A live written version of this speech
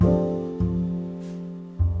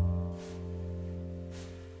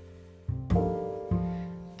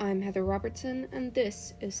Heather Robertson, and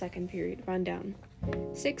this is Second Period Rundown.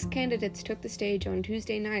 6 candidates took the stage on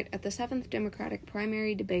Tuesday night at the 7th Democratic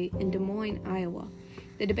primary debate in Des Moines, Iowa.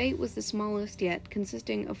 The debate was the smallest yet,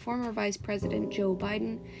 consisting of former Vice President Joe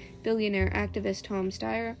Biden, billionaire activist Tom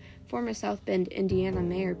Steyer, former South Bend, Indiana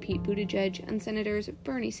Mayor Pete Buttigieg, and Senators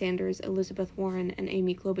Bernie Sanders, Elizabeth Warren, and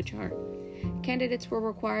Amy Klobuchar. Candidates were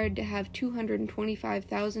required to have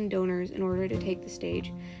 225,000 donors in order to take the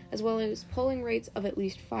stage, as well as polling rates of at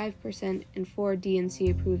least 5% in 4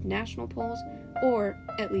 DNC-approved national polls, or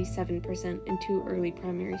at least 7% in 2 early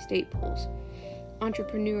primary state polls.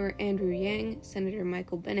 Entrepreneur Andrew Yang, Senator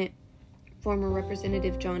Michael Bennet, former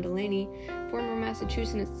Representative John Delaney, former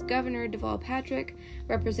Massachusetts Governor Deval Patrick,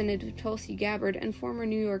 Representative Tulsi Gabbard, and former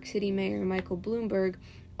New York City Mayor Michael Bloomberg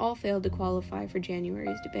all failed to qualify for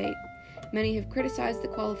January's debate. Many have criticized the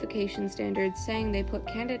qualification standards, saying they put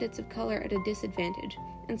candidates of color at a disadvantage,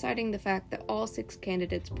 and citing the fact that all 6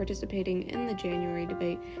 candidates participating in the January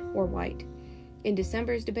debate were white. In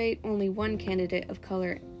December's debate, only one candidate of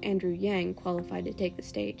color, Andrew Yang, qualified to take the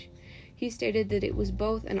stage. He stated that it was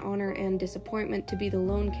both an honor and disappointment to be the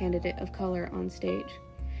lone candidate of color on stage.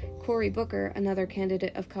 Cory Booker, another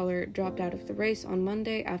candidate of color, dropped out of the race on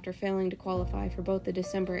Monday after failing to qualify for both the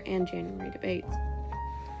December and January debates.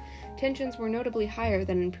 Tensions were notably higher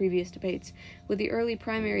than in previous debates, with the early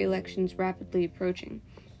primary elections rapidly approaching.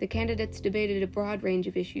 The candidates debated a broad range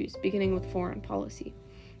of issues, beginning with foreign policy.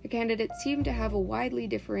 The candidates seemed to have a widely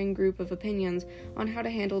differing group of opinions on how to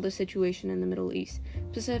handle the situation in the Middle East,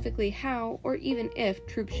 specifically how, or even if,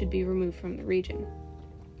 troops should be removed from the region.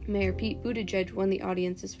 Mayor Pete Buttigieg won the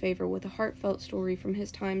audience's favor with a heartfelt story from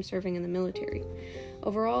his time serving in the military.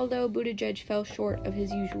 Overall, though, Buttigieg fell short of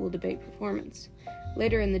his usual debate performance.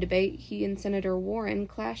 Later in the debate, he and Senator Warren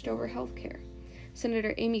clashed over health care.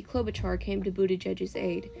 Senator Amy Klobuchar came to Buttigieg's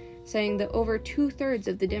aid, saying that over 2/3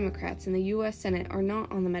 of the Democrats in the U.S. Senate are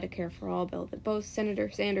not on the Medicare for All bill that both Senator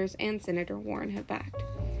Sanders and Senator Warren have backed.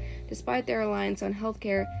 Despite their alliance on health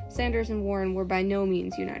care, Sanders and Warren were by no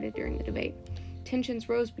means united during the debate. Tensions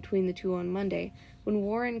rose between the two on Monday, when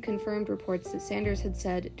Warren confirmed reports that Sanders had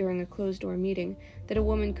said during a closed-door meeting that a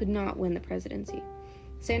woman could not win the presidency.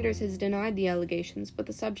 Sanders has denied the allegations, but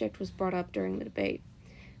the subject was brought up during the debate.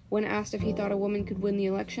 When asked if he thought a woman could win the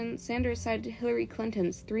election, Sanders cited Hillary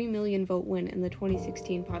Clinton's 3 million vote win in the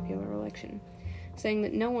 2016 popular election, saying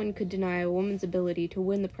that no one could deny a woman's ability to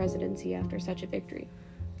win the presidency after such a victory.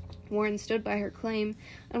 Warren stood by her claim,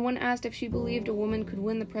 and when asked if she believed a woman could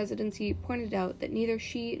win the presidency, pointed out that neither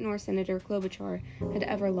she nor Senator Klobuchar had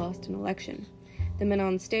ever lost an election. The men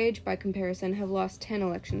on stage, by comparison, have lost 10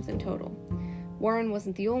 elections in total. Warren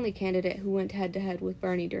wasn't the only candidate who went head-to-head with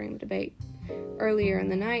Bernie during the debate. Earlier in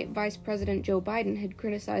the night, Vice President Joe Biden had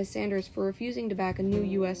criticized Sanders for refusing to back a new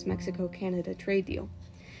U.S.-Mexico-Canada trade deal.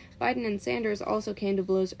 Biden and Sanders also came to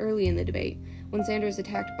blows early in the debate, when Sanders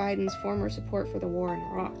attacked Biden's former support for the war in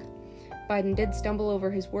Iraq. Biden did stumble over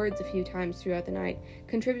his words a few times throughout the night,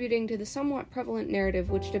 contributing to the somewhat prevalent narrative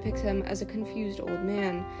which depicts him as a confused old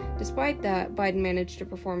man. Despite that, Biden managed to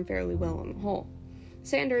perform fairly well on the whole.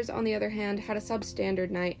 Sanders, on the other hand, had a substandard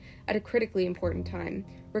night at a critically important time.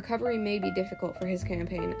 Recovery may be difficult for his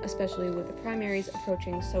campaign, especially with the primaries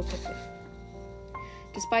approaching so quickly.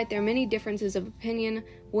 Despite their many differences of opinion,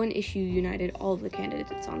 one issue united all of the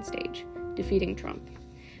candidates on stage: defeating Trump.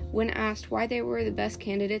 When asked why they were the best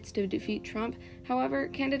candidates to defeat Trump, however,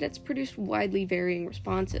 candidates produced widely varying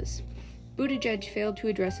responses. Buttigieg failed to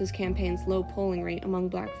address his campaign's low polling rate among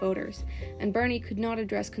black voters, and Bernie could not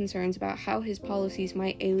address concerns about how his policies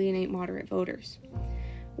might alienate moderate voters.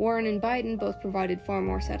 Warren and Biden both provided far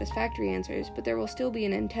more satisfactory answers, but there will still be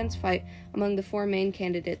an intense fight among the 4 main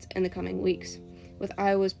candidates in the coming weeks. With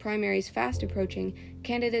Iowa's primaries fast approaching,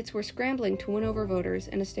 candidates were scrambling to win over voters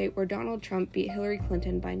in a state where Donald Trump beat Hillary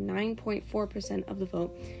Clinton by 9.4% of the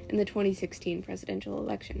vote in the 2016 presidential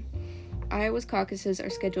election. Iowa's caucuses are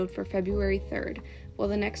scheduled for February 3rd, while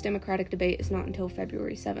the next Democratic debate is not until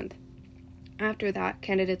February 7th. After that,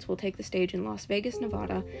 candidates will take the stage in Las Vegas,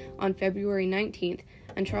 Nevada on February 19th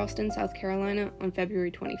and Charleston, South Carolina on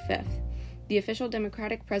February 25th. The official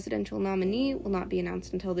Democratic presidential nominee will not be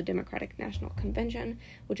announced until the Democratic National Convention,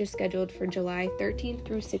 which is scheduled for July 13th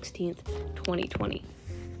through 16th, 2020.